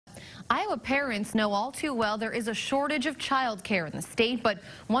Iowa parents know all too well there is a shortage of childcare in the state, but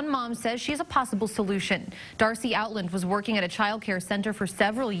one mom says she has a possible solution. Darcy Outland was working at a childcare center for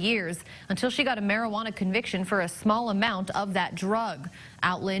several years until she got a marijuana conviction for a small amount of that drug.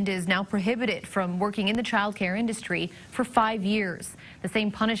 Outland is now prohibited from working in the childcare industry for 5 years. The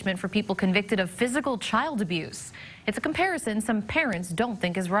same punishment for people convicted of physical child abuse. It's a comparison some parents don't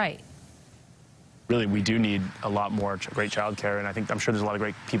think is right. Really, we do need a lot more great childcare, and I'm sure there's a lot of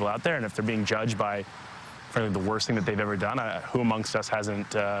great people out there, and if they're being judged by, frankly, the worst thing that they've ever done, who amongst us hasn't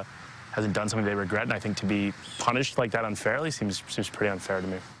done something they regret? And I think to be punished like that unfairly seems pretty unfair to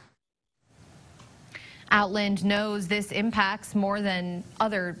me. Outland knows this impacts more than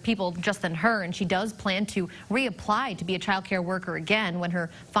other people just than her, and she does plan to reapply to be a child care worker again when her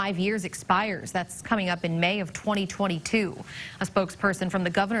 5 years expires. That's coming up in May of 2022. A spokesperson from the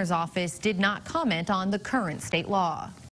governor's office did not comment on the current state law.